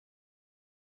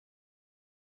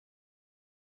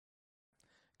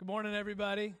Good morning,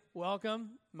 everybody.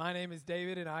 Welcome. My name is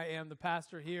David, and I am the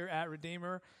pastor here at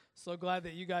Redeemer. So glad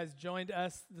that you guys joined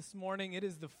us this morning. It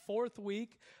is the fourth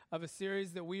week of a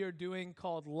series that we are doing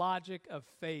called Logic of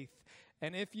Faith.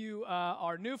 And if you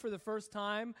are new for the first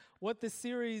time, what this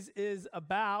series is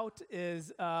about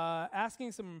is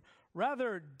asking some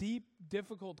rather deep,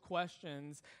 difficult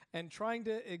questions and trying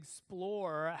to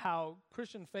explore how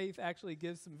Christian faith actually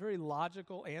gives some very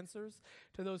logical answers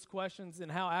to those questions, and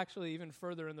how actually even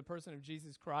further in the person of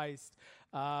Jesus Christ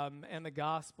and the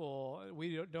gospel,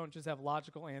 we don't just have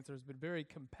logical answers, but very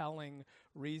compelling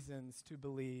reasons to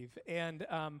believe. And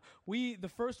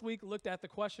the first week looked at the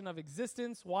question of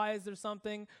existence. Why is there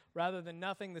something rather than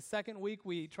nothing? The second week,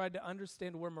 we tried to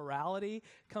understand where morality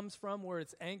comes from, where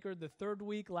it's anchored. The third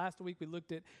week, last week, we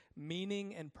looked at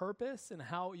meaning and purpose and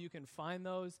how you can find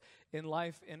those in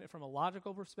life from a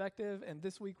logical perspective. And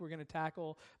this week, we're going to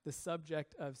tackle the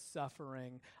subject of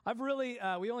suffering.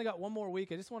 We only got one more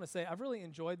week. I just want to say I've really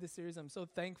enjoyed this series. I'm so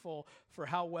thankful for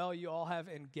how well you all have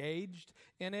engaged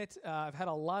in it. I've had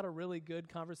a lot of really good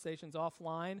conversations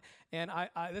offline, and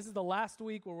this is the last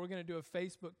week where we're going to do a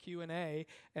Facebook Q&A,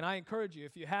 and I encourage you,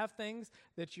 if you have things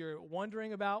that you're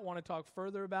wondering about, want to talk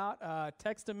further about,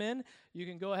 text them in. You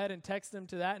can go ahead and text them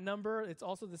to that number. It's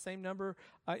also the same number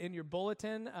in your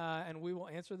bulletin, and we will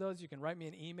answer those. You can write me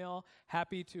an email.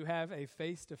 Happy to have a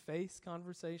face-to-face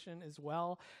conversation as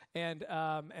well, and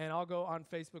I'll go on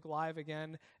Facebook Live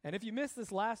again. And if you missed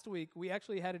this last week, we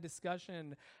actually had a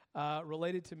discussion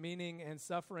related to meaning and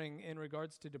suffering in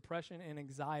regards to depression and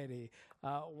anxiety.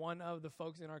 One of the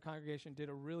folks in our congregation did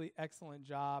a really excellent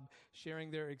job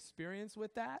sharing their experience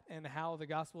with that and how the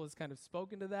gospel has kind of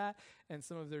spoken to that and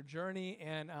some of their journey.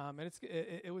 And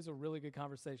it was a really good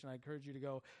conversation. I encourage you to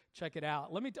go check it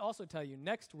out. Let me also tell you,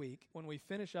 next week, when we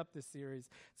finish up this series,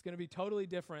 it's going to be totally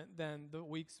different than the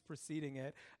weeks preceding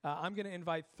it. I'm going to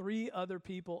invite 3 other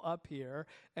people up here,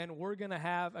 and we're going to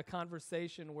have a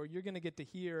conversation where you're going to get to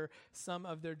hear some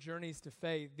of their journeys to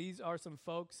faith. These are some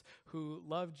folks who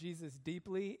love Jesus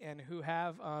deeply and who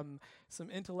have some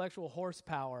intellectual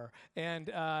horsepower.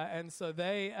 And so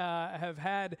they have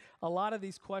had a lot of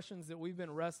these questions that we've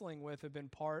been wrestling with have been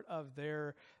part of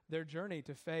their journey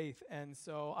to faith. And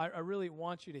so I really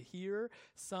want you to hear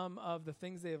some of the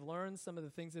things they have learned, some of the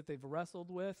things that they've wrestled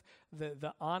with,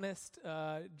 the honest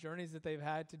journeys that they've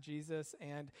had to Jesus.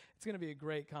 And it's going to be a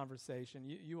great conversation.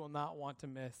 You will not want to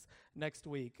miss next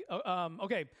week.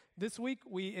 Okay, this week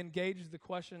we engaged the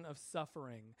question of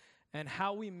suffering and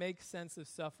how we make sense of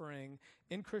suffering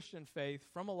in Christian faith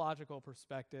from a logical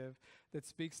perspective that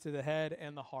speaks to the head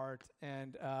and the heart.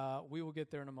 And we will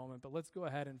get there in a moment. But let's go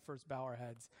ahead and first bow our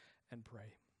heads and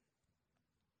pray.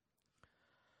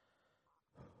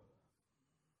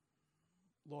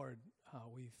 Lord,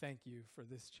 we thank you for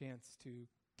this chance to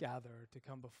gather, to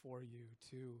come before you,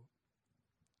 to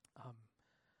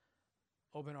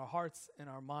open our hearts and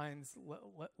our minds.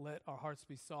 Let our hearts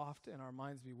be soft and our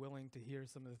minds be willing to hear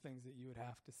some of the things that you would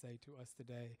have to say to us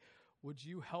today. Would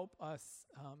you help us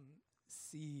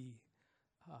see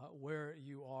where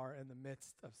you are in the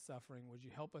midst of suffering? Would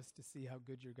you help us to see how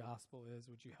good your gospel is?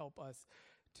 Would you help us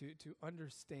to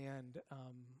understand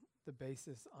the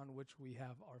basis on which we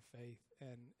have our faith?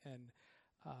 And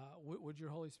would your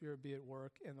Holy Spirit be at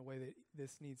work in the way that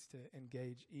this needs to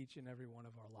engage each and every one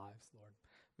of our lives, Lord?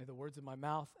 May the words of my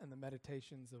mouth and the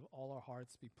meditations of all our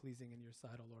hearts be pleasing in your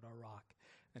sight, O Lord, our rock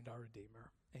and our Redeemer.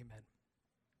 Amen.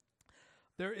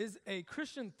 There is a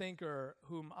Christian thinker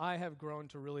whom I have grown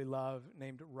to really love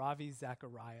named Ravi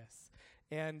Zacharias.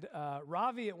 And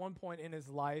Ravi, at one point in his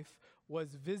life, was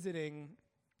visiting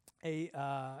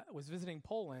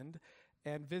Poland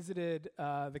and visited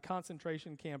the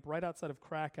concentration camp right outside of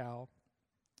Krakow,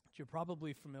 which you're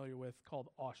probably familiar with, called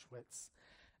Auschwitz.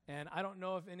 And I don't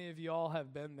know if any of y'all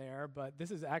have been there, but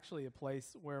this is actually a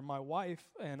place where my wife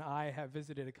and I have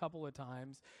visited a couple of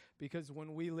times, because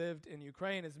when we lived in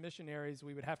Ukraine as missionaries,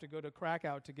 we would have to go to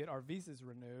Krakow to get our visas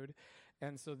renewed.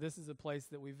 And so this is a place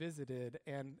that we visited,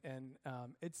 and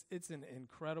it's an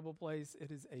incredible place. It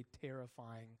is a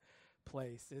terrifying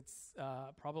place. It's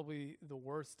probably the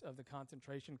worst of the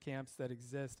concentration camps that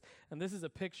exist. And this is a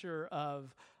picture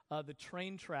of the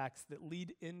train tracks that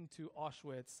lead into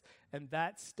Auschwitz. And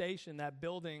that station, that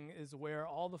building, is where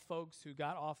all the folks who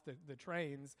got off the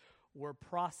trains were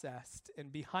processed.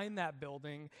 And behind that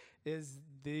building is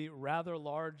the rather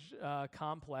large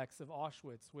complex of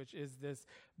Auschwitz, which is this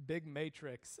big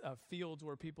matrix of fields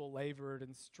where people labored,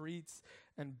 and streets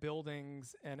and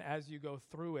buildings. And as you go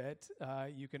through it,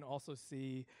 you can also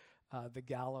see the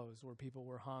gallows where people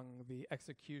were hung, the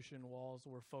execution walls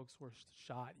where folks were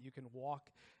shot. You can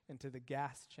walk into the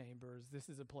gas chambers. This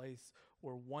is a place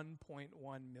where 1.1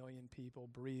 million people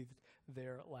breathed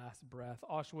their last breath.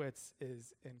 Auschwitz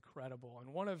is incredible,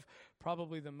 and one of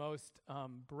probably the most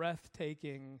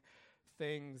breathtaking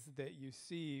things that you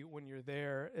see when you're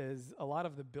there is a lot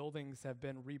of the buildings have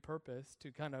been repurposed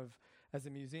to kind of as a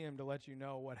museum to let you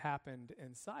know what happened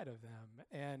inside of them.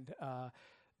 And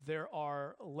there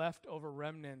are leftover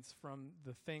remnants from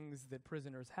the things that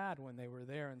prisoners had when they were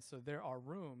there. And so there are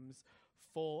rooms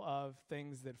full of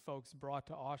things that folks brought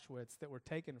to Auschwitz that were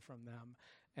taken from them.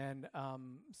 And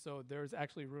so there's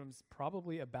actually rooms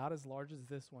probably about as large as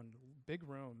this one, big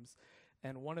rooms.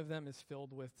 And one of them is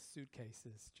filled with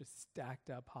suitcases, just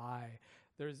stacked up high.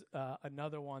 There's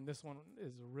another one, this one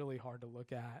is really hard to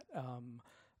look at,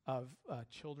 of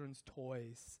children's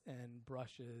toys and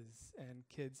brushes and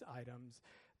kids' items.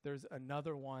 There's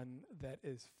another one that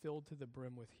is filled to the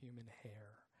brim with human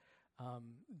hair.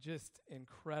 Just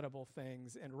incredible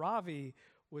things. And Ravi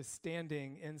was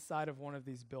standing inside of one of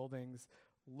these buildings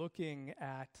looking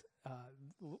at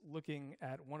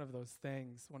one of those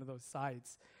things, one of those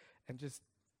sites, and just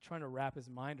trying to wrap his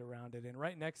mind around it. And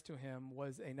right next to him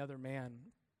was another man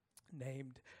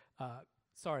named,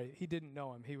 he didn't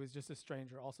know him. He was just a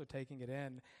stranger also taking it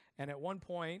in. And at one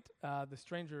point, the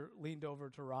stranger leaned over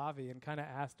to Ravi and kind of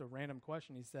asked a random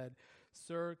question. He said,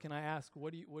 "Sir, can I ask,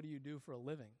 what do you do for a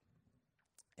living?"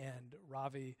 And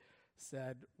Ravi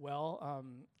said, "Well,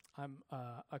 I'm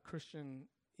a Christian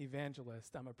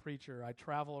evangelist. I'm a preacher. I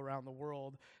travel around the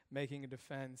world making a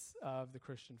defense of the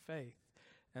Christian faith."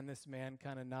 And this man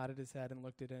kind of nodded his head and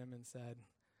looked at him and said,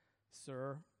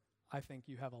 "Sir, I think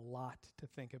you have a lot to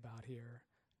think about here,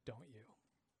 don't you?"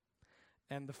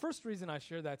 And the first reason I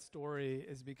share that story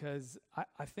is because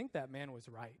I think that man was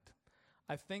right.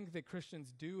 I think that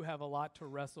Christians do have a lot to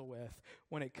wrestle with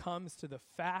when it comes to the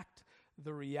fact,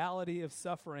 the reality of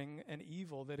suffering and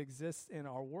evil that exists in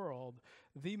our world.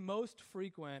 The most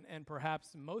frequent and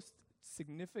perhaps most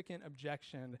significant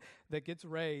objection that gets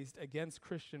raised against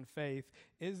Christian faith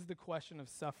is the question of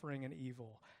suffering and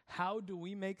evil. How do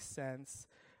we make sense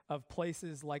of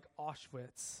places like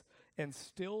Auschwitz and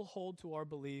still hold to our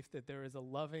belief that there is a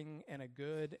loving and a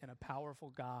good and a powerful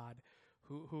God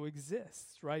who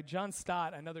exists, right? John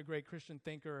Stott, another great Christian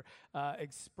thinker,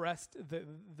 expressed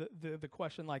the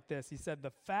question like this. He said,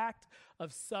 "The fact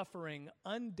of suffering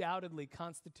undoubtedly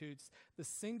constitutes the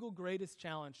single greatest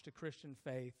challenge to Christian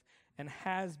faith and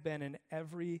has been in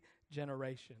every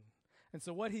generation." And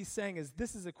so what he's saying is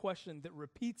this is a question that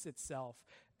repeats itself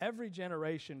every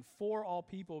generation for all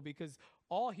people because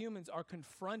all humans are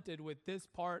confronted with this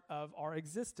part of our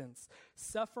existence.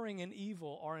 Suffering and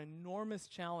evil are enormous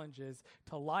challenges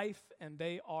to life, and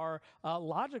they are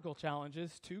logical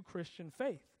challenges to Christian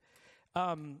faith.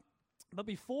 But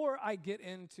before I get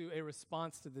into a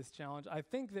response to this challenge, I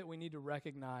think that we need to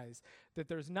recognize that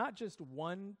there's not just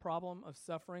one problem of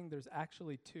suffering, there's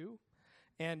actually two.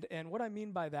 And what I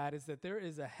mean by that is that there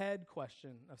is a head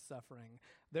question of suffering.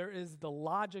 There is the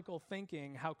logical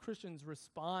thinking, how Christians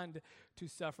respond to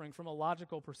suffering from a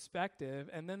logical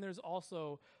perspective. And then there's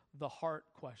also the heart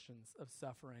questions of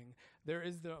suffering. There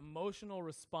is the emotional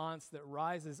response that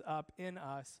rises up in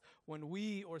us when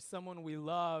we or someone we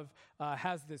love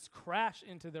has this crash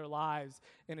into their lives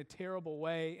in a terrible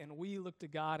way, and we look to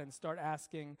God and start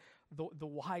asking the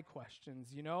why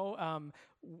questions, you know?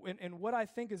 And what I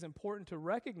think is important to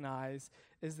recognize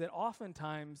is that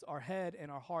oftentimes our head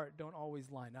and our heart don't always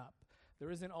line up. There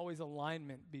isn't always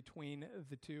alignment between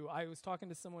the two. I was talking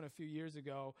to someone a few years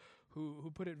ago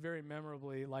who put it very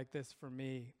memorably like this for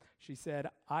me. She said,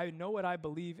 "I know what I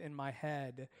believe in my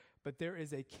head, but there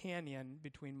is a canyon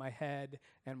between my head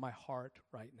and my heart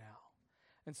right now."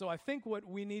 And so I think what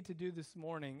we need to do this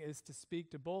morning is to speak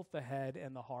to both the head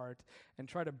and the heart and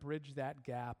try to bridge that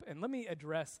gap. And let me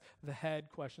address the head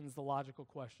questions, the logical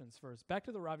questions first. Back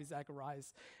to the Ravi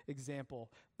Zacharias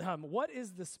example. What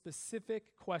is the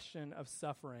specific question of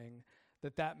suffering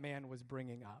that man was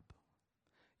bringing up?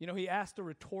 You know, he asked a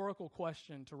rhetorical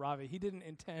question to Ravi. He didn't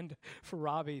intend for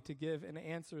Ravi to give an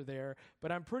answer there,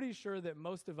 but I'm pretty sure that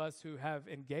most of us who have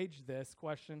engaged this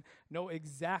question know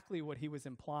exactly what he was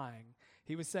implying.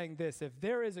 He was saying this: if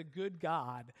there is a good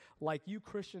God like you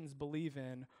Christians believe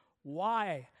in,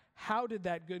 why? How did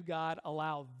that good God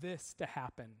allow this to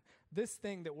happen? This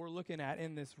thing that we're looking at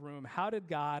in this room, how did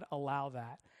God allow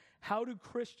that? How do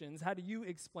you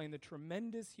explain the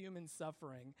tremendous human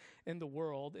suffering in the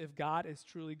world if God is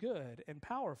truly good and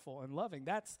powerful and loving?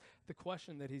 That's the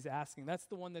question that he's asking. That's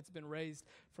the one that's been raised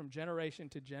from generation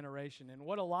to generation. And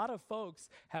what a lot of folks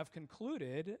have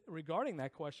concluded regarding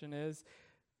that question is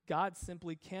God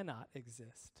simply cannot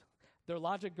exist. Their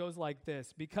logic goes like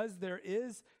this: because there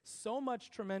is so much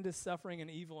tremendous suffering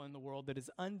and evil in the world that is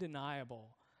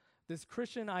undeniable, this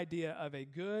Christian idea of a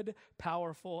good,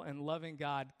 powerful, and loving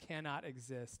God cannot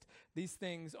exist. These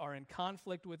things are in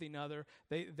conflict with each other.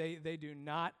 They do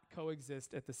not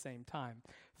coexist at the same time.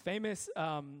 Famous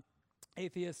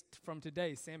atheist from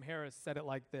today, Sam Harris, said it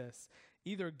like this: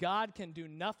 either God can do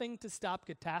nothing to stop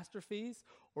catastrophes,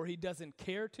 or he doesn't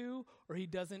care to, or he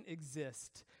doesn't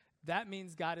exist. That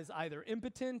means God is either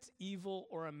impotent, evil,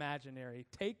 or imaginary.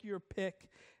 Take your pick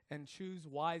and choose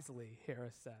wisely,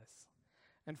 Harris says.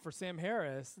 And for Sam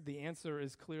Harris, the answer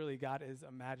is clearly God is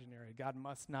imaginary. God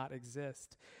must not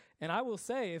exist. And I will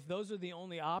say, if those are the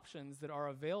only options that are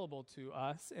available to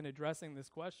us in addressing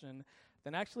this question,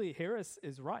 then actually Harris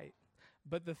is right.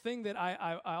 But the thing that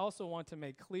I also want to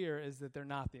make clear is that they're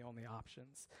not the only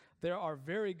options. There are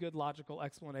very good logical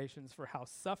explanations for how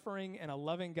suffering and a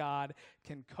loving God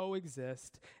can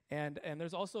coexist. And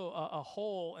there's also a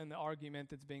hole in the argument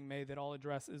that's being made that I'll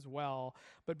address as well.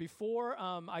 But before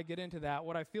I get into that,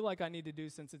 what I feel like I need to do,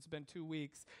 since it's been 2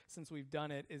 weeks since we've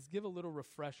done it, is give a little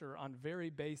refresher on very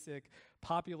basic,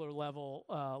 popular level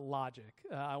logic.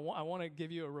 I want to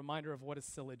give you a reminder of what a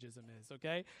syllogism is,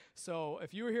 okay? So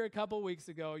if you were here a couple weeks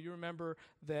ago, you remember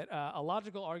that a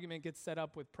logical argument gets set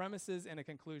up with premises and a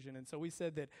conclusion. And so we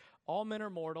said that all men are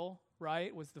mortal,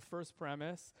 right, was the first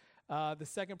premise. The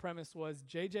second premise was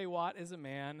J.J. Watt is a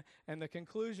man, and the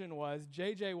conclusion was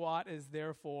J.J. Watt is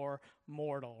therefore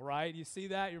mortal, right? You see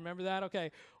that? You remember that?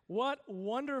 Okay. What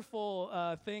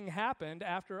wonderful thing happened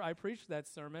after I preached that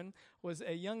sermon was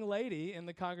a young lady in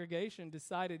the congregation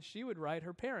decided she would write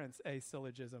her parents a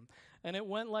syllogism. And it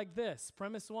went like this.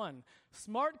 Premise 1,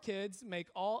 smart kids make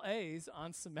all A's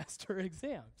on semester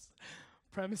exams.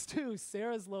 Premise 2,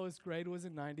 Sarah's lowest grade was a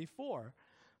 94.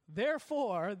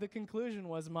 Therefore, the conclusion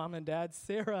was, Mom and Dad,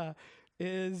 Sarah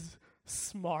is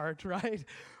smart, right?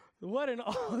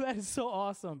 That is so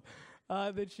awesome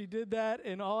that she did that.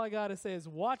 And all I got to say is,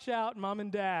 watch out, Mom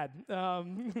and Dad.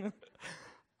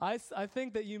 I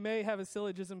think that you may have a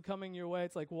syllogism coming your way.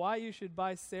 It's like why you should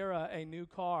buy Sarah a new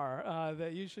car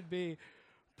that you should be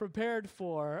prepared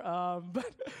for.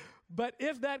 But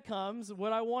if that comes,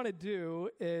 what I want to do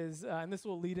is, and this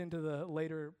will lead into the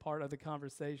later part of the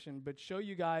conversation, but show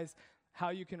you guys how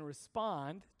you can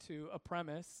respond to a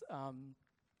premise,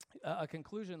 a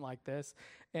conclusion like this.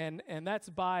 And that's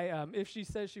by, if she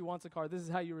says she wants a car, this is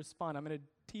how you respond. I'm going to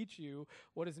teach you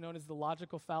what is known as the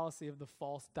logical fallacy of the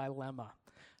false dilemma.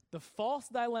 The false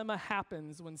dilemma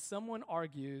happens when someone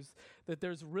argues that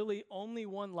there's really only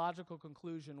one logical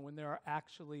conclusion when there are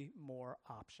actually more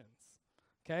options.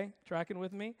 Okay, tracking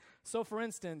with me? So for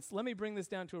instance, let me bring this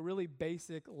down to a really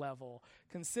basic level.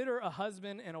 Consider a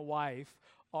husband and a wife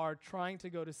are trying to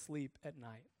go to sleep at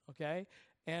night, okay?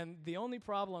 And the only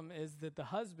problem is that the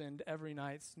husband every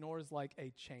night snores like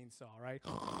a chainsaw, right?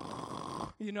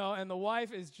 And the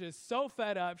wife is just so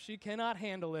fed up, she cannot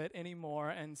handle it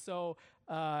anymore. And so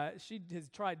she has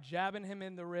tried jabbing him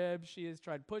in the ribs, she has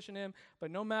tried pushing him, but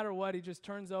no matter what, he just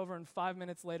turns over and 5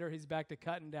 minutes later, he's back to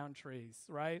cutting down trees,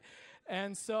 right?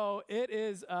 And so it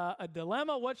is a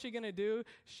dilemma. What's she going to do?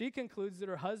 She concludes that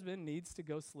her husband needs to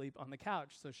go sleep on the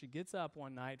couch. So she gets up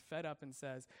one night, fed up, and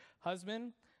says,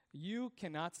 husband, you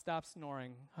cannot stop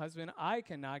snoring. Husband, I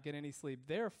cannot get any sleep.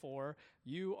 Therefore,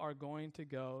 you are going to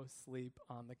go sleep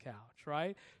on the couch,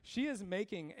 right? She is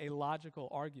making a logical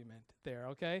argument there,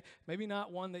 okay? Maybe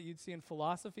not one that you'd see in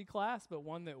philosophy class, but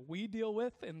one that we deal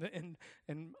with in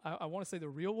I want to say the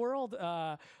real world.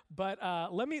 But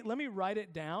let me write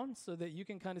it down so that you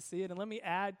can kind of see it, and let me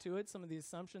add to it some of the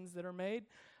assumptions that are made.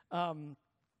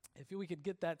 If we could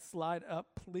get that slide up,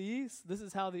 please. This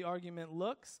is how the argument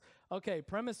looks. Okay,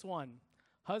 premise 1,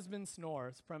 husband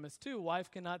snores. Premise 2,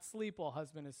 wife cannot sleep while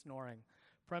husband is snoring.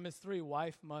 Premise 3,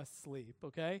 wife must sleep,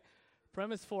 okay?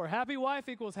 Premise 4, happy wife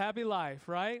equals happy life,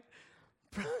 right?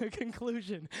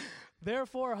 Conclusion,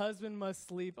 therefore, husband must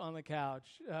sleep on the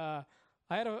couch. I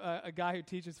had a guy who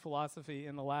teaches philosophy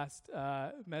in the last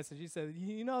message. He said,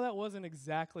 that wasn't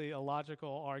exactly a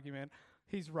logical argument.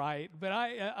 He's right, but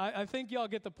I think y'all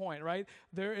get the point, right?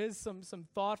 There is some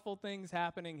thoughtful things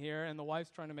happening here, and the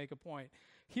wife's trying to make a point.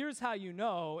 Here's how you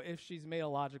know if she's made a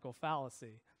logical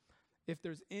fallacy. If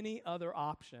there's any other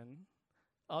option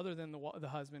other than the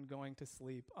husband going to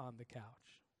sleep on the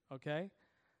couch, okay?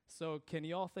 So can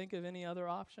y'all think of any other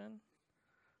option?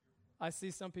 I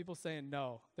see some people saying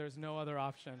no. There's no other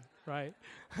option, right?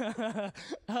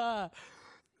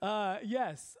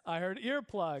 Yes, I heard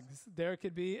earplugs. There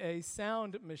could be a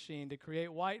sound machine to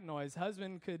create white noise.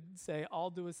 Husband could say,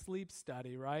 I'll do a sleep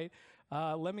study, right?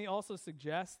 Let me also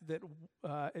suggest that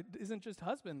it isn't just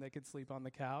husband that could sleep on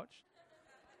the couch.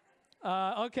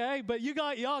 Okay, but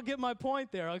y'all get my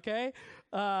point there, okay?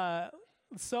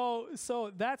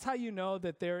 So that's how you know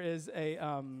that there is a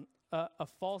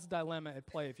false dilemma at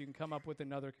play if you can come up with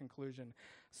another conclusion.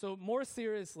 So more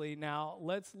seriously now,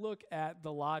 let's look at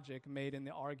the logic made in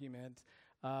the argument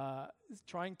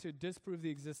trying to disprove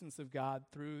the existence of God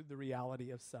through the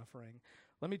reality of suffering.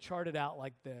 Let me chart it out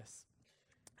like this.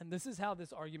 And this is how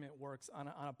this argument works on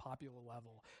a popular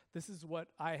level. This is what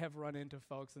I have run into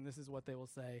folks, and this is what they will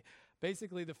say.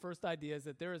 Basically, the first idea is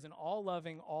that there is an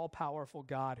all-loving, all-powerful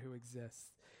God who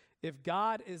exists. If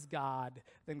God is God,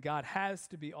 then God has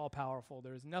to be all-powerful.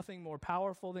 There is nothing more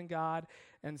powerful than God,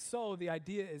 and so the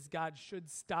idea is God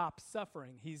should stop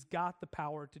suffering. He's got the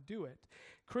power to do it.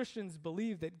 Christians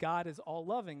believe that God is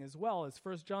all-loving as well. As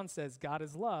 1 John says, God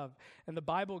is love, and the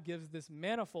Bible gives this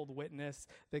manifold witness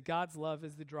that God's love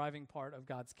is the driving part of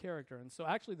God's character. And so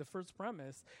actually the first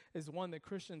premise is one that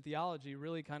Christian theology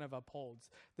really kind of upholds.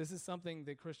 This is something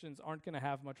that Christians aren't going to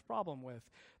have much problem with.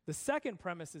 The second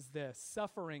premise is this: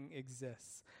 suffering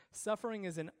exists. Suffering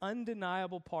is an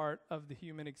undeniable part of the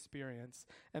human experience,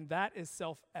 and that is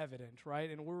self-evident,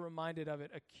 right? And we're reminded of it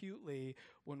acutely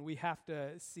when we have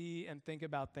to see and think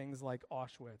about things like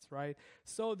Auschwitz, right?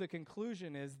 So the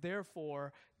conclusion is,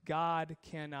 therefore, God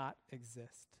cannot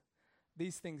exist.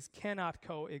 These things cannot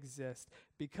coexist.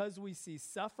 Because we see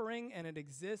suffering and it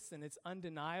exists and it's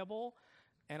undeniable,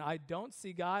 and I don't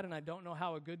see God and I don't know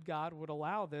how a good God would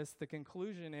allow this, the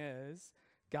conclusion is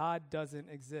God doesn't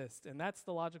exist. And that's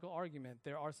the logical argument.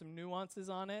 There are some nuances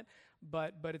on it,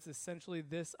 but it's essentially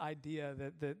this idea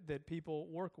that people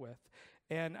work with.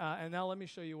 And now let me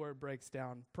show you where it breaks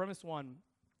down. Premise one,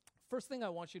 first thing I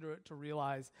want you to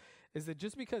realize is that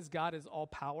just because God is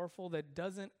all-powerful, that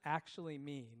doesn't actually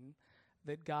mean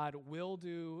that God will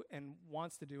do and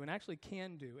wants to do and actually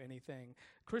can do anything.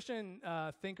 Christian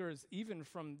thinkers, even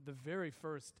from the very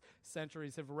first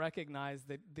centuries, have recognized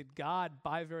that God,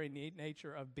 by very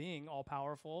nature of being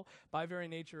all-powerful, by very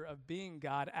nature of being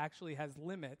God, actually has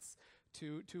limits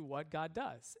to what God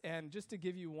does. And just to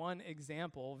give you one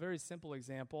example, very simple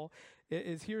example,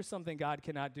 is here's something God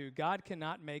cannot do. God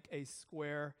cannot make a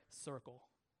square circle.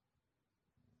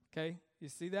 Okay, you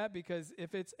see that? Because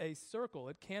if it's a circle,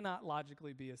 it cannot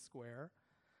logically be a square.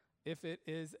 If it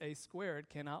is a square, it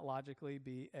cannot logically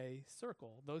be a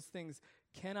circle. Those things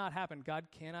cannot happen. God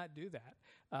cannot do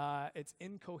that. It's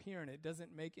incoherent. It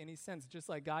doesn't make any sense, just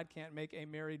like God can't make a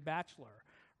married bachelor,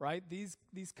 right? These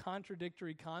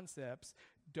contradictory concepts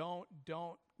don't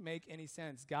make any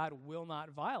sense. God will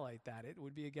not violate that. It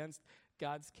would be against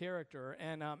God's character.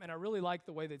 And I really like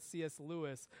the way that C.S.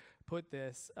 Lewis put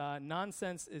this.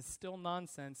 Nonsense is still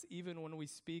nonsense even when we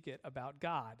speak it about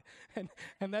God. And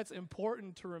that's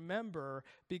important to remember,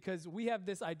 because we have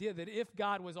this idea that if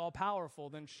God was all-powerful,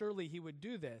 then surely he would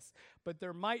do this. But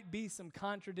there might be some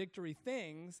contradictory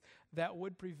things that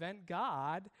would prevent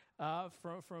God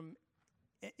from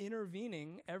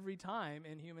intervening every time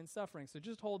in human suffering. So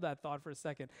just hold that thought for a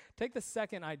second. Take the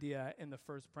second idea in the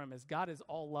first premise. God is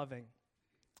all-loving.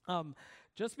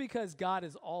 Just because God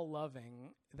is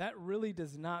all-loving, that really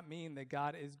does not mean that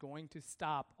God is going to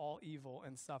stop all evil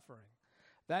and suffering.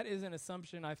 That is an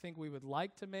assumption I think we would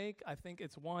like to make. I think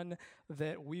it's one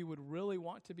that we would really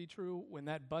want to be true when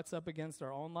that butts up against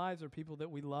our own lives or people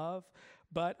that we love.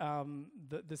 But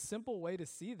the simple way to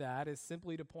see that is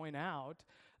simply to point out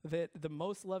that the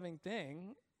most loving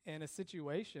thing in a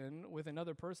situation with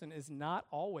another person is not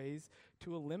always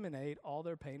to eliminate all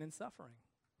their pain and suffering.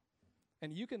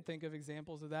 And you can think of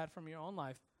examples of that from your own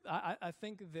life. I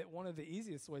think that one of the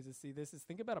easiest ways to see this is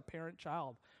think about a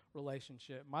parent-child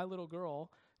relationship. My little girl,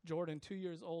 Jordan, 2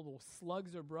 years old,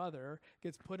 slugs her brother,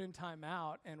 gets put in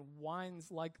timeout, and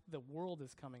whines like the world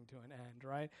is coming to an end,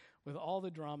 right? With all the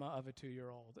drama of a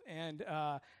 2-year-old.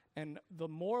 And the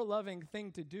more loving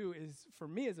thing to do is, for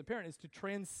me as a parent, is to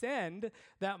transcend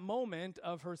that moment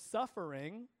of her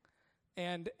suffering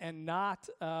and not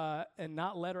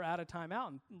let her out of timeout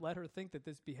and let her think that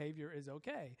this behavior is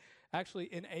okay.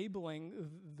 Actually enabling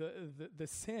the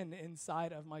sin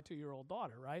inside of my 2-year-old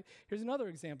daughter, right? Here's another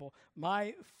example.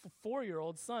 My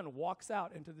 4-year-old son walks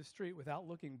out into the street without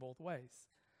looking both ways.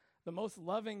 The most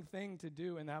loving thing to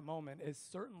do in that moment is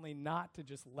certainly not to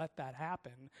just let that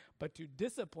happen, but to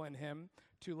discipline him,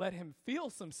 to let him feel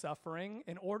some suffering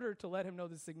in order to let him know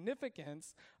the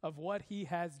significance of what he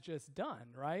has just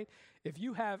done, right? If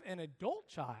you have an adult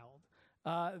child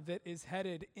that is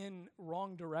headed in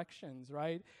wrong directions,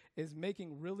 right, is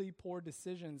making really poor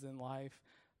decisions in life,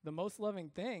 the most loving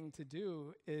thing to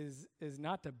do is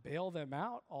not to bail them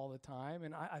out all the time.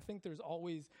 And I think there's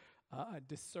always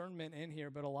discernment in here,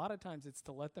 but a lot of times it's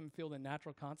to let them feel the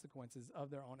natural consequences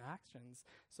of their own actions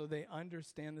so they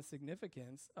understand the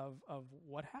significance of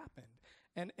what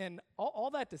happened. And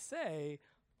all that to say,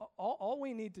 all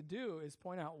we need to do is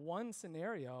point out one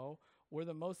scenario where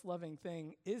the most loving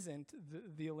thing isn't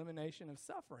the elimination of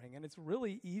suffering, and it's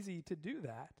really easy to do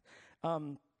that.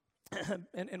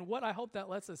 And what I hope that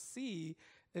lets us see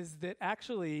is that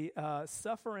actually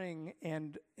suffering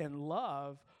and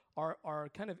love are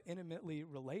kind of intimately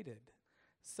related.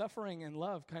 Suffering and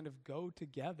love kind of go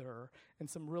together in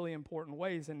some really important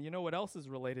ways. And you know what else is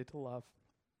related to love?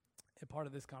 A part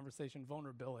of this conversation,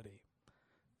 vulnerability.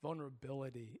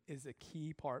 Vulnerability is a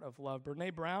key part of love.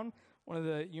 Brene Brown, one of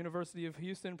the University of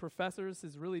Houston professors,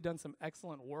 has really done some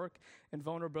excellent work in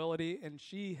vulnerability, and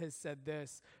she has said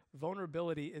this: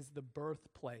 vulnerability is the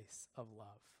birthplace of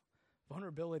love.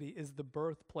 Vulnerability is the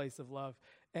birthplace of love.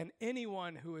 And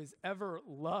anyone who has ever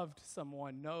loved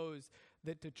someone knows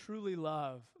that to truly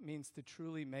love means to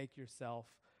truly make yourself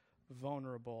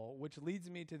vulnerable, which leads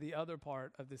me to the other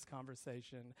part of this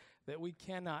conversation that we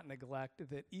cannot neglect,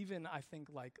 that even I think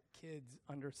like kids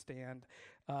understand,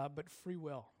 but free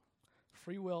will.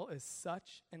 Free will is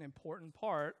such an important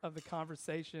part of the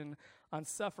conversation on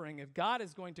suffering. If God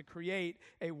is going to create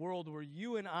a world where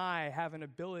you and I have an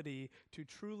ability to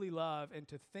truly love and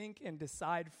to think and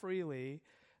decide freely,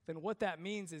 then what that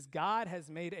means is God has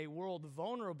made a world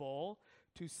vulnerable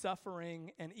to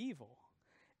suffering and evil.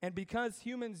 And because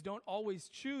humans don't always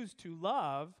choose to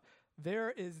love, there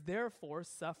is therefore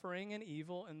suffering and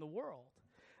evil in the world.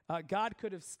 God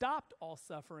could have stopped all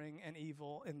suffering and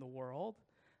evil in the world,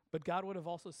 but God would have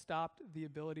also stopped the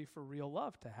ability for real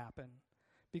love to happen.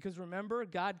 Because remember,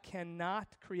 God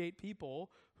cannot create people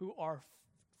who are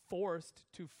forced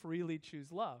to freely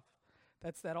choose love.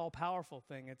 That's that all-powerful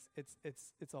thing.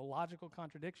 It's a logical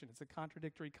contradiction. It's a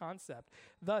contradictory concept.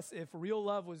 Thus, if real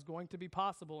love was going to be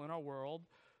possible in our world,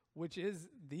 which is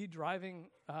the driving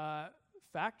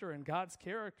factor in God's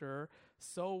character,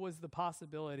 so was the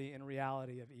possibility and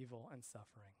reality of evil and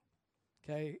suffering.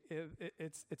 Okay,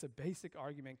 it's a basic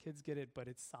argument. Kids get it, but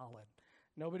it's solid.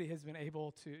 Nobody has been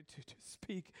able to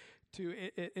speak to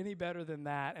it any better than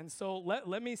that. And so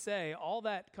let me say, all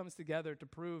that comes together to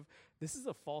prove this is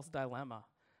a false dilemma.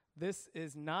 This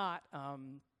is not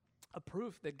a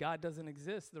proof that God doesn't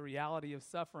exist, the reality of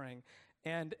suffering.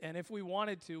 And if we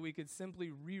wanted to, we could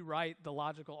simply rewrite the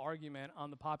logical argument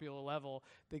on the popular level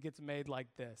that gets made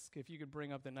like this. If you could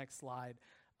bring up the next slide.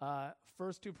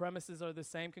 First two premises are the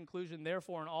same conclusion.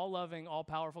 Therefore, an all-loving,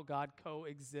 all-powerful God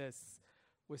coexists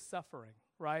with suffering,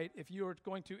 right? If you were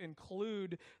going to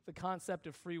include the concept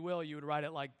of free will, you would write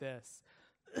it like this.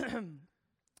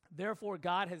 Therefore,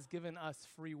 God has given us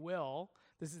free will.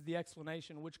 This is the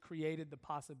explanation which created the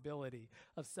possibility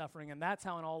of suffering. And that's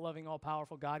how an all-loving,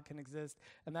 all-powerful God can exist.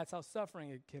 And that's how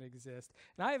suffering can exist.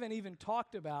 And I haven't even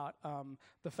talked about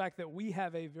the fact that we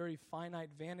have a very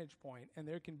finite vantage point. And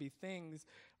there can be things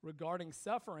regarding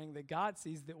suffering that God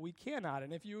sees that we cannot.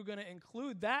 And if you were going to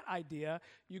include that idea,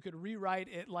 you could rewrite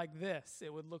it like this.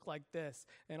 It would look like this.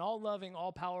 An all-loving,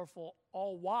 all-powerful,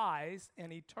 all-wise,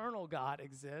 and eternal God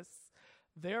exists.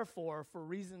 Therefore, for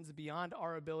reasons beyond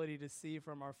our ability to see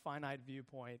from our finite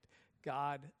viewpoint,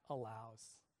 God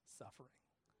allows suffering.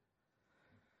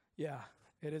 Yeah,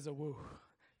 it is a woo.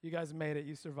 You guys made it.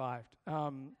 You survived.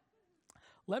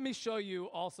 Let me show you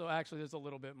also, actually, there's a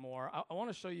little bit more. I want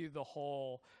to show you the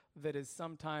hole that is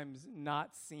sometimes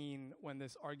not seen when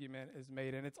this argument is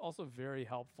made, and it's also very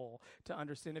helpful to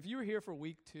understand. If you were here for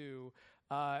week 2,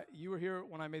 you were here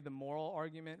when I made the moral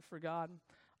argument for God.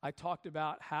 I talked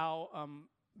about how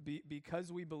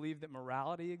because we believe that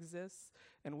morality exists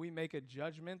and we make a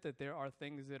judgment that there are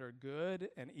things that are good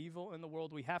and evil in the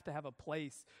world, we have to have a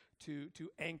place to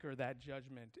anchor that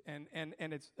judgment. And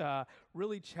it's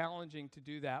really challenging to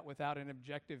do that without an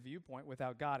objective viewpoint,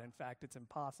 without God. In fact, it's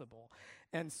impossible.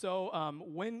 And so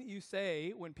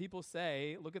when people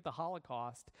say, look at the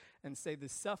Holocaust and say the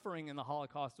suffering in the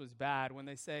Holocaust was bad, when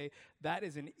they say that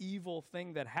is an evil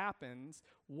thing that happens,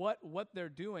 what they're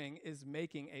doing is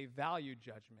making a value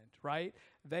judgment, right?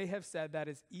 They have said that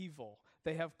is evil.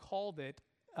 They have called it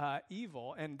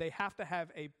evil, and they have to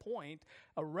have a point,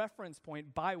 a reference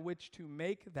point by which to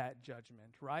make that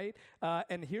judgment, right?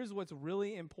 And here's what's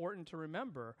really important to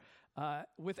remember.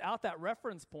 Without that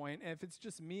reference point, if it's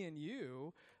just me and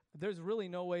you, there's really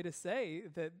no way to say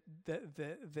that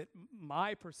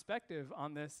my perspective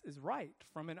on this is right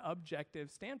from an objective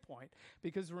standpoint.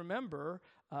 Because remember,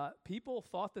 people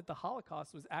thought that the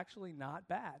Holocaust was actually not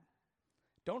bad.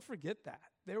 Don't forget that.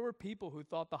 There were people who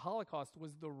thought the Holocaust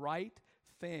was the right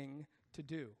thing to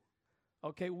do.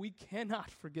 Okay, we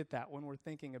cannot forget that when we're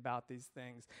thinking about these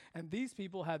things. And these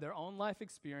people had their own life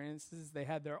experiences. They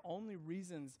had their only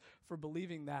reasons for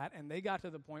believing that, and they got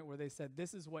to the point where they said,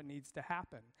 this is what needs to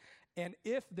happen. And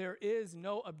if there is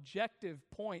no objective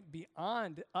point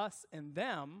beyond us and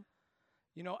them,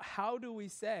 how do we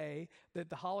say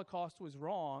that the Holocaust was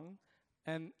wrong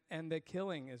and that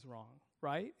killing is wrong,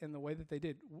 right? In the way that they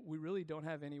did. We really don't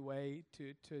have any way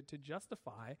to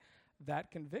justify that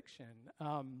conviction.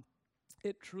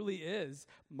 It truly is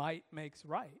might makes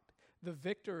right. The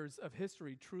victors of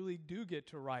history truly do get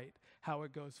to write how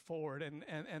it goes forward,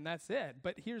 and that's it.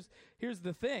 But here's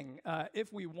the thing.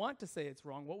 If we want to say it's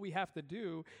wrong, what we have to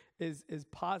do is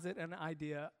posit an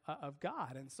idea of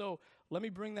God. And so let me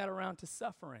bring that around to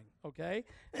suffering, okay?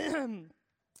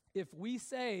 If we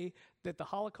say that the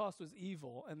Holocaust was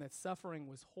evil and that suffering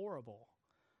was horrible,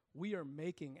 we are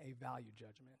making a value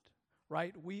judgment,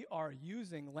 right? We are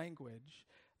using language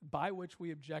by which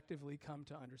we objectively come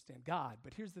to understand God.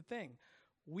 But here's the thing.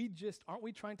 Aren't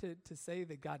we trying to say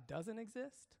that God doesn't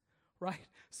exist, right?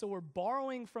 So we're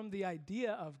borrowing from the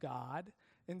idea of God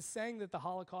and saying that the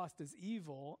Holocaust is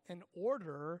evil in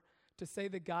order to say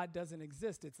that God doesn't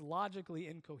exist. It's logically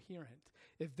incoherent.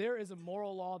 If there is a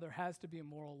moral law, there has to be a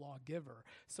moral lawgiver.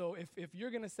 So if you're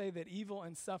going to say that evil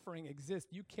and suffering exist,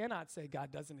 you cannot say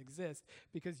God doesn't exist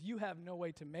because you have no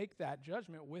way to make that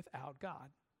judgment without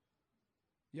God.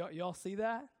 Y'all see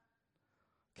that?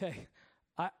 Okay.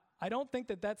 I don't think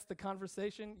that that's the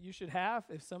conversation you should have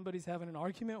if somebody's having an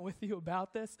argument with you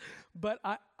about this, but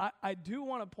I do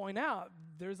want to point out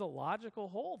there's a logical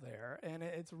hole there, and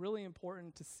it's really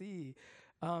important to see.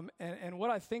 And what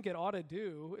I think it ought to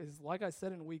do is, like I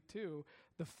said in week 2,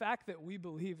 the fact that we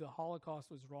believe the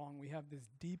Holocaust was wrong, we have this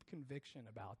deep conviction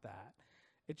about that.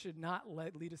 It should not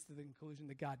lead us to the conclusion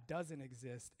that God doesn't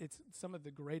exist. It's some of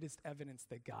the greatest evidence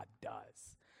that God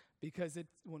does. Because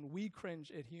when we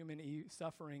cringe at human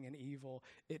suffering and evil,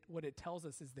 what it tells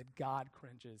us is that God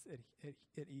cringes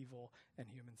at evil and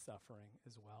human suffering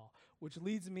as well. Which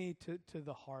leads me to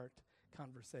the heart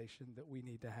conversation that we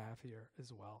need to have here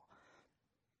as well.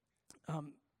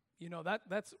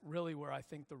 That's really where I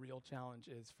think the real challenge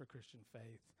is for Christian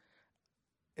faith.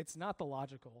 It's not the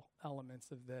logical elements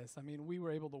of this. I mean, we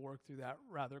were able to work through that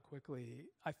rather quickly.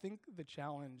 I think the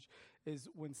challenge is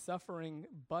when suffering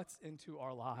butts into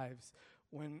our lives,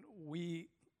 when we,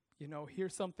 hear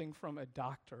something from a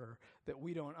doctor that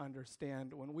we don't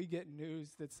understand, when we get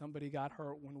news that somebody got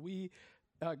hurt, when we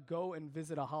go and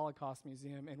visit a Holocaust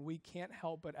museum and we can't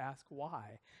help but ask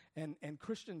why. And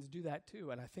Christians do that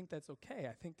too, and I think that's okay.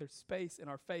 I think there's space in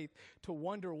our faith to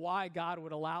wonder why God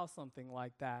would allow something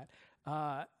like that.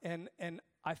 And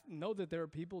I know that there are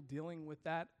people dealing with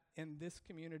that in this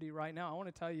community right now. I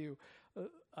want to tell you,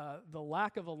 the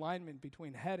lack of alignment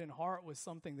between head and heart was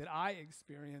something that I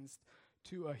experienced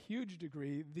to a huge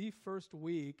degree the first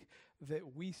week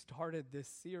that we started this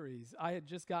series. I had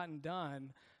just gotten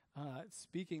done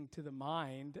speaking to the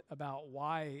mind about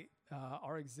why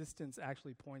our existence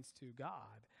actually points to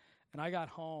God. And I got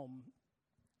home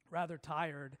rather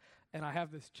tired, and I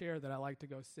have this chair that I like to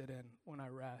go sit in when I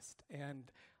rest. And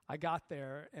I got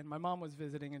there, and my mom was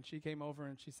visiting, and she came over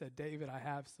and she said, "David, I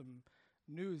have some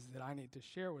news that I need to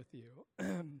share with you."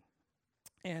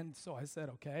 And so I said,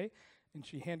 "Okay." And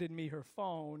she handed me her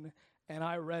phone, and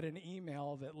I read an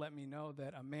email that let me know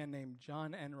that a man named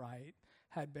John Enright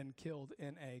had been killed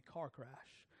in a car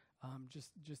crash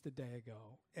just a day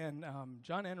ago. And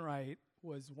John Enright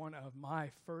was one of my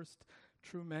first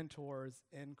true mentors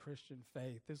in Christian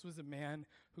faith. This was a man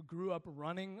who grew up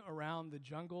running around the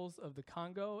jungles of the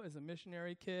Congo as a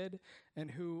missionary kid and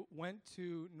who went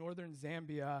to northern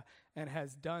Zambia and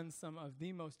has done some of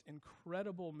the most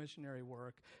incredible missionary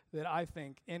work that I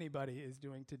think anybody is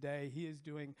doing today. He is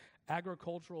doing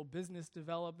agricultural business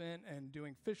development and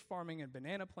doing fish farming and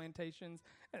banana plantations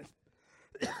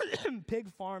and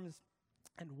pig farms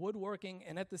and woodworking.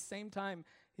 And at the same time,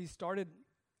 he started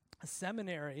a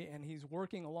seminary, and he's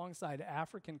working alongside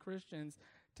African Christians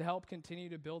to help continue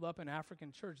to build up an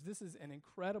African church. This is an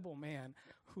incredible man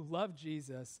who loved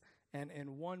Jesus, and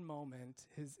in one moment,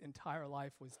 his entire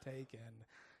life was taken.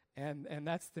 And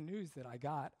that's the news that I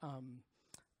got.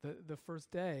 the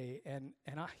first day, and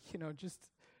I, just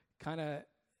kind of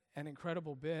an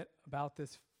incredible bit about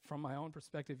this from my own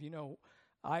perspective.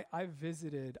 I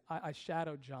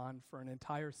shadowed John for an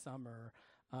entire summer,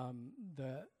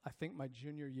 I think my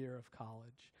junior year of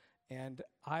college. And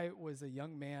I was a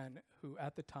young man who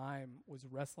at the time was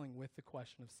wrestling with the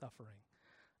question of suffering.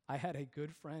 I had a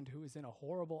good friend who was in a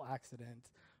horrible accident,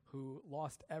 who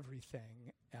lost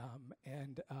everything,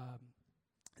 and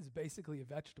is basically a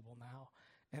vegetable now.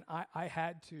 And I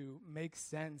had to make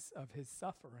sense of his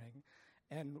suffering.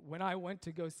 And when I went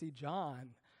to go see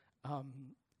John,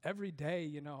 every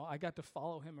day, I got to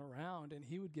follow him around, and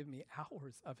he would give me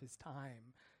hours of his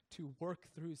time to work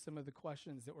through some of the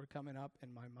questions that were coming up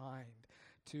in my mind,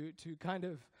 to kind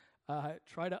of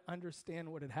try to understand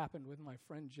what had happened with my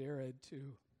friend Jared,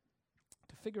 to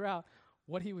figure out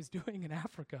what he was doing in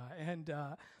Africa.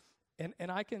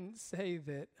 And I can say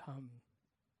that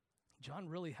John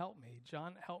really helped me.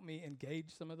 John helped me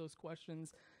engage some of those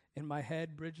questions in my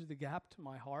head, bridge the gap to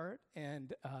my heart,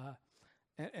 and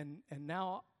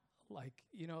now,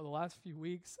 the last few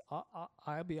weeks,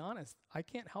 I'll be honest, I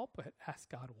can't help but ask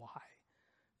God why.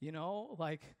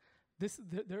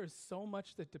 There's so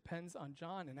much that depends on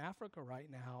John in Africa right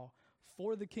now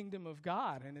for the kingdom of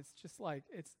God, and it's just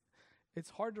it's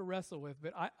hard to wrestle with.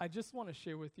 But I just want to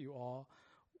share with you all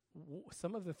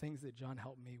some of the things that John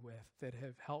helped me with that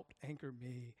have helped anchor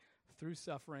me through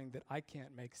suffering that I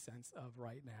can't make sense of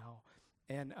right now,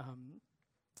 and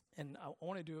I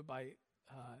want to do it by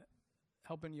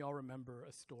helping y'all remember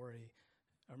a story,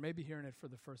 or maybe hearing it for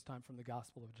the first time from the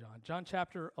Gospel of John. John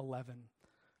chapter 11,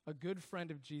 a good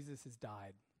friend of Jesus has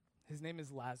died. His name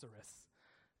is Lazarus.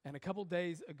 And a couple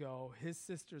days ago, his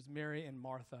sisters Mary and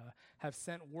Martha have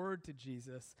sent word to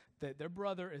Jesus that their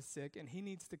brother is sick and he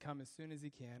needs to come as soon as he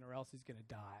can, or else he's going to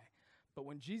die. But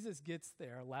when Jesus gets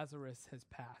there, Lazarus has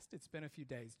passed. It's been a few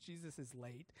days. Jesus is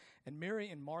late. And Mary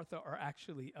and Martha are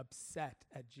actually upset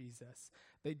at Jesus.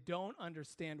 They don't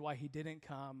understand why he didn't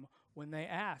come when they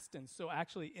asked. And so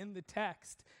actually in the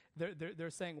text, they're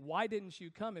saying, why didn't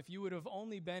you come if you would have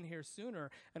only been here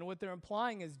sooner? And what they're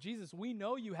implying is, Jesus, we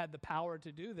know you had the power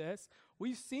to do this.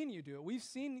 We've seen you do it. We've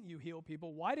seen you heal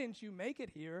people. Why didn't you make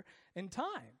it here in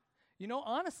time?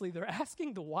 Honestly, they're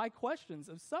asking the why questions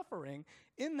of suffering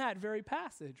in that very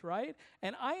passage, right?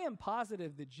 And I am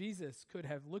positive that Jesus could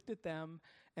have looked at them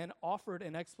and offered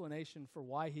an explanation for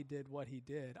why he did what he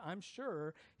did. I'm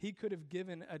sure he could have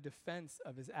given a defense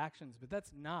of his actions, but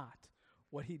that's not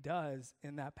what he does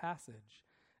in that passage.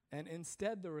 And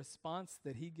instead, the response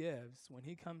that he gives when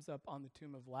he comes up on the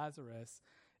tomb of Lazarus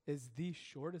is the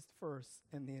shortest verse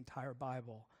in the entire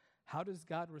Bible. How does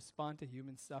God respond to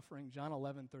human suffering? John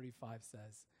 11:35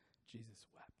 says, Jesus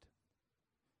wept.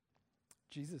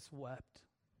 Jesus wept.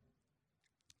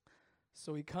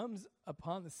 So he comes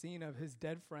upon the scene of his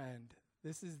dead friend.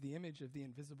 This is the image of the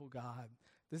invisible God.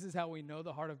 This is how we know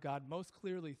the heart of God most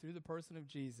clearly, through the person of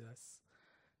Jesus.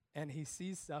 And he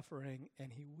sees suffering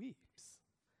and he weeps.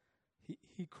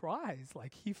 He cries,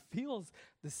 like he feels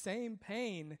the same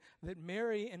pain that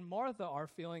Mary and Martha are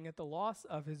feeling at the loss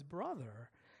of his brother.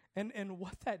 And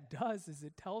what that does is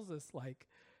it tells us,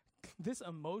 this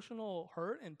emotional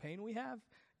hurt and pain we have,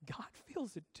 God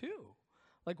feels it too.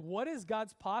 What is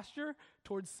God's posture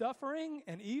towards suffering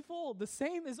and evil? The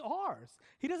same as ours.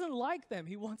 He doesn't like them.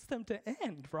 He wants them to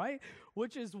end, right?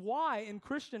 Which is why in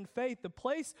Christian faith, the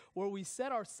place where we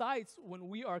set our sights when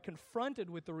we are confronted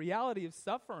with the reality of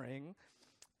suffering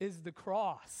is the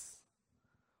cross,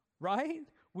 right?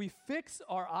 We fix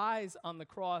our eyes on the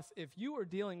cross. If you are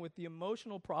dealing with the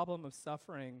emotional problem of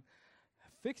suffering,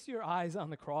 fix your eyes on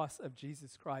the cross of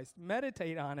Jesus Christ.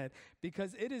 Meditate on it,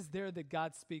 because it is there that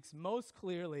God speaks most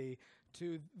clearly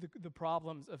to the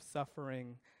problems of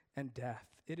suffering and death.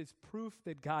 It is proof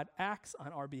that God acts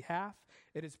on our behalf.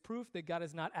 It is proof that God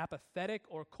is not apathetic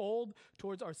or cold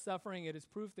towards our suffering. It is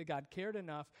proof that God cared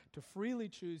enough to freely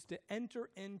choose to enter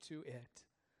into it,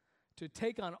 to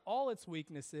take on all its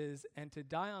weaknesses and to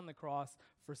die on the cross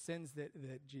for sins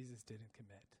that Jesus didn't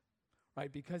commit,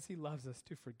 right? Because he loves us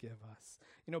to forgive us.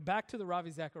 Back to the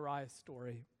Ravi Zacharias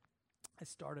story I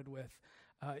started with.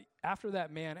 After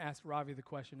that man asked Ravi the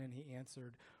question and he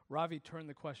answered, Ravi turned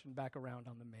the question back around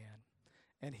on the man.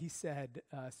 And he said,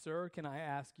 sir, can I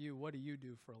ask you, what do you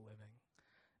do for a living?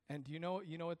 And do you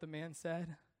know what the man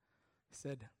said? He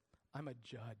said, I'm a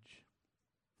judge.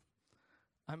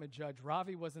 I'm a judge.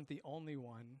 Ravi wasn't the only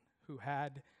one who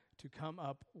had to come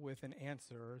up with an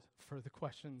answer for the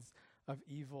questions of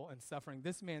evil and suffering.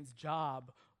 This man's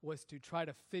job was to try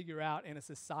to figure out in a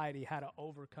society how to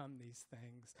overcome these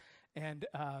things. And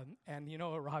you know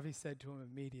what Ravi said to him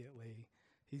immediately?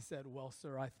 he said, "Well,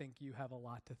 sir, I think you have a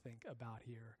lot to think about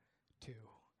here too."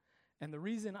 And the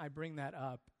reason I bring that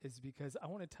up is because I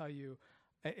want to tell you,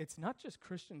 it's not just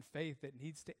Christian faith that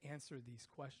needs to answer these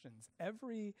questions.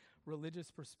 Every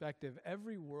religious perspective,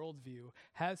 every worldview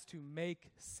has to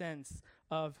make sense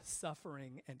of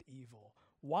suffering and evil.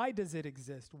 Why does it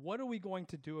exist? What are we going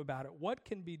to do about it? What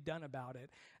can be done about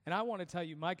it? And I want to tell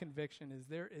you, my conviction is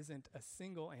there isn't a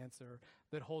single answer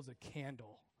that holds a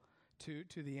candle to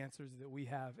the answers that we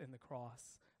have in the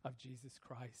cross of Jesus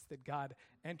Christ, that God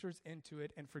enters into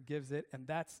it and forgives it, and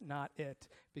that's not it,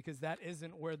 because that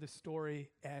isn't where the story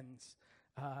ends.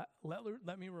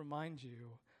 Let me remind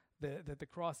you that the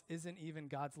cross isn't even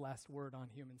God's last word on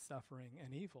human suffering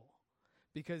and evil.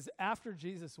 Because after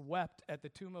Jesus wept at the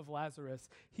tomb of Lazarus,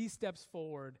 he steps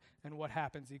forward, and what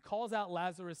happens? He calls out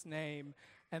Lazarus' name,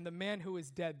 and the man who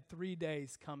is dead 3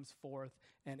 days comes forth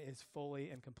and is fully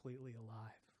and completely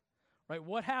alive. Right?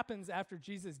 What happens after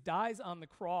Jesus dies on the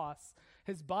cross?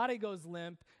 His body goes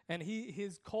limp, and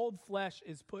his cold flesh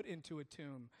is put into a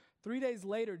tomb. 3 days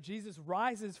later, Jesus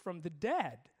rises from the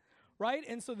dead. Right?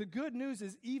 And so the good news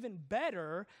is even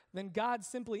better than God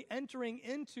simply entering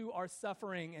into our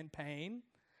suffering and pain.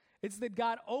 It's that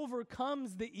God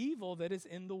overcomes the evil that is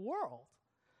in the world.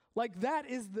 Like that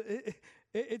is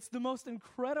it's the most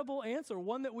incredible answer,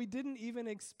 one that we didn't even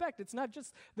expect. It's not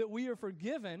just that we are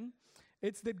forgiven.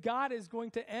 It's that God is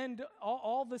going to end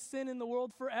all the sin in the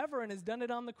world forever and has done it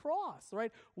on the cross,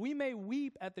 right? We may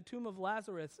weep at the tomb of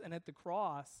Lazarus and at the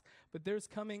cross, but there's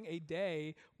coming a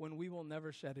day when we will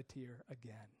never shed a tear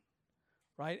again,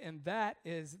 right? And that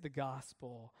is the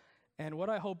gospel. And what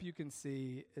I hope you can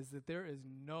see is that there is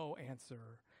no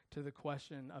answer to the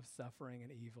question of suffering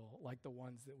and evil like the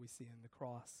ones that we see in the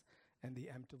cross and the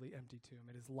empty tomb.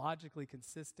 It is logically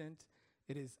consistent.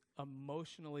 It is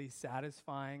emotionally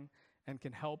satisfying, and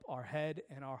can help our head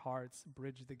and our hearts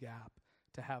bridge the gap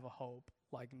to have a hope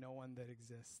like no one that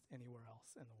exists anywhere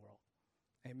else in the world.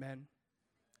 Amen.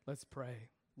 Let's pray.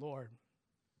 Lord,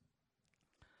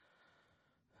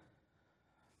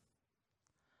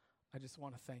 I just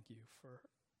want to thank you for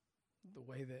the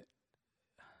way that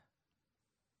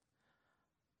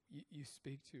you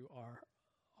speak to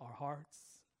our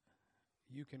hearts.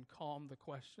 You can calm the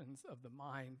questions of the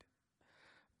mind,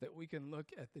 that we can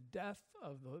look at the death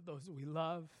of those we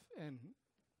love and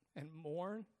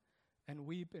mourn and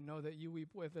weep and know that you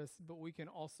weep with us, but we can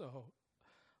also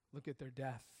look at their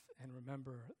death and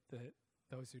remember that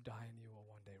those who die in you will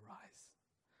one day rise.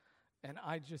 And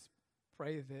I just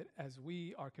pray that as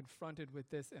we are confronted with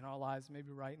this in our lives,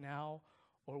 maybe right now,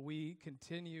 or we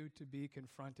continue to be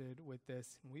confronted with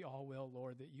this, and we all will,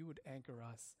 Lord, that you would anchor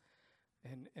us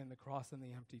in the cross and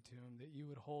the empty tomb, that you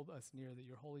would hold us near, that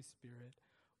your Holy Spirit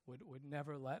would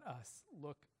never let us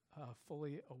look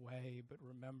fully away, but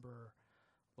remember,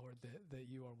 Lord, that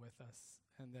you are with us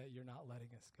and that you're not letting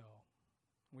us go.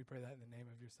 We pray that in the name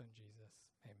of your Son, Jesus.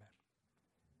 Amen.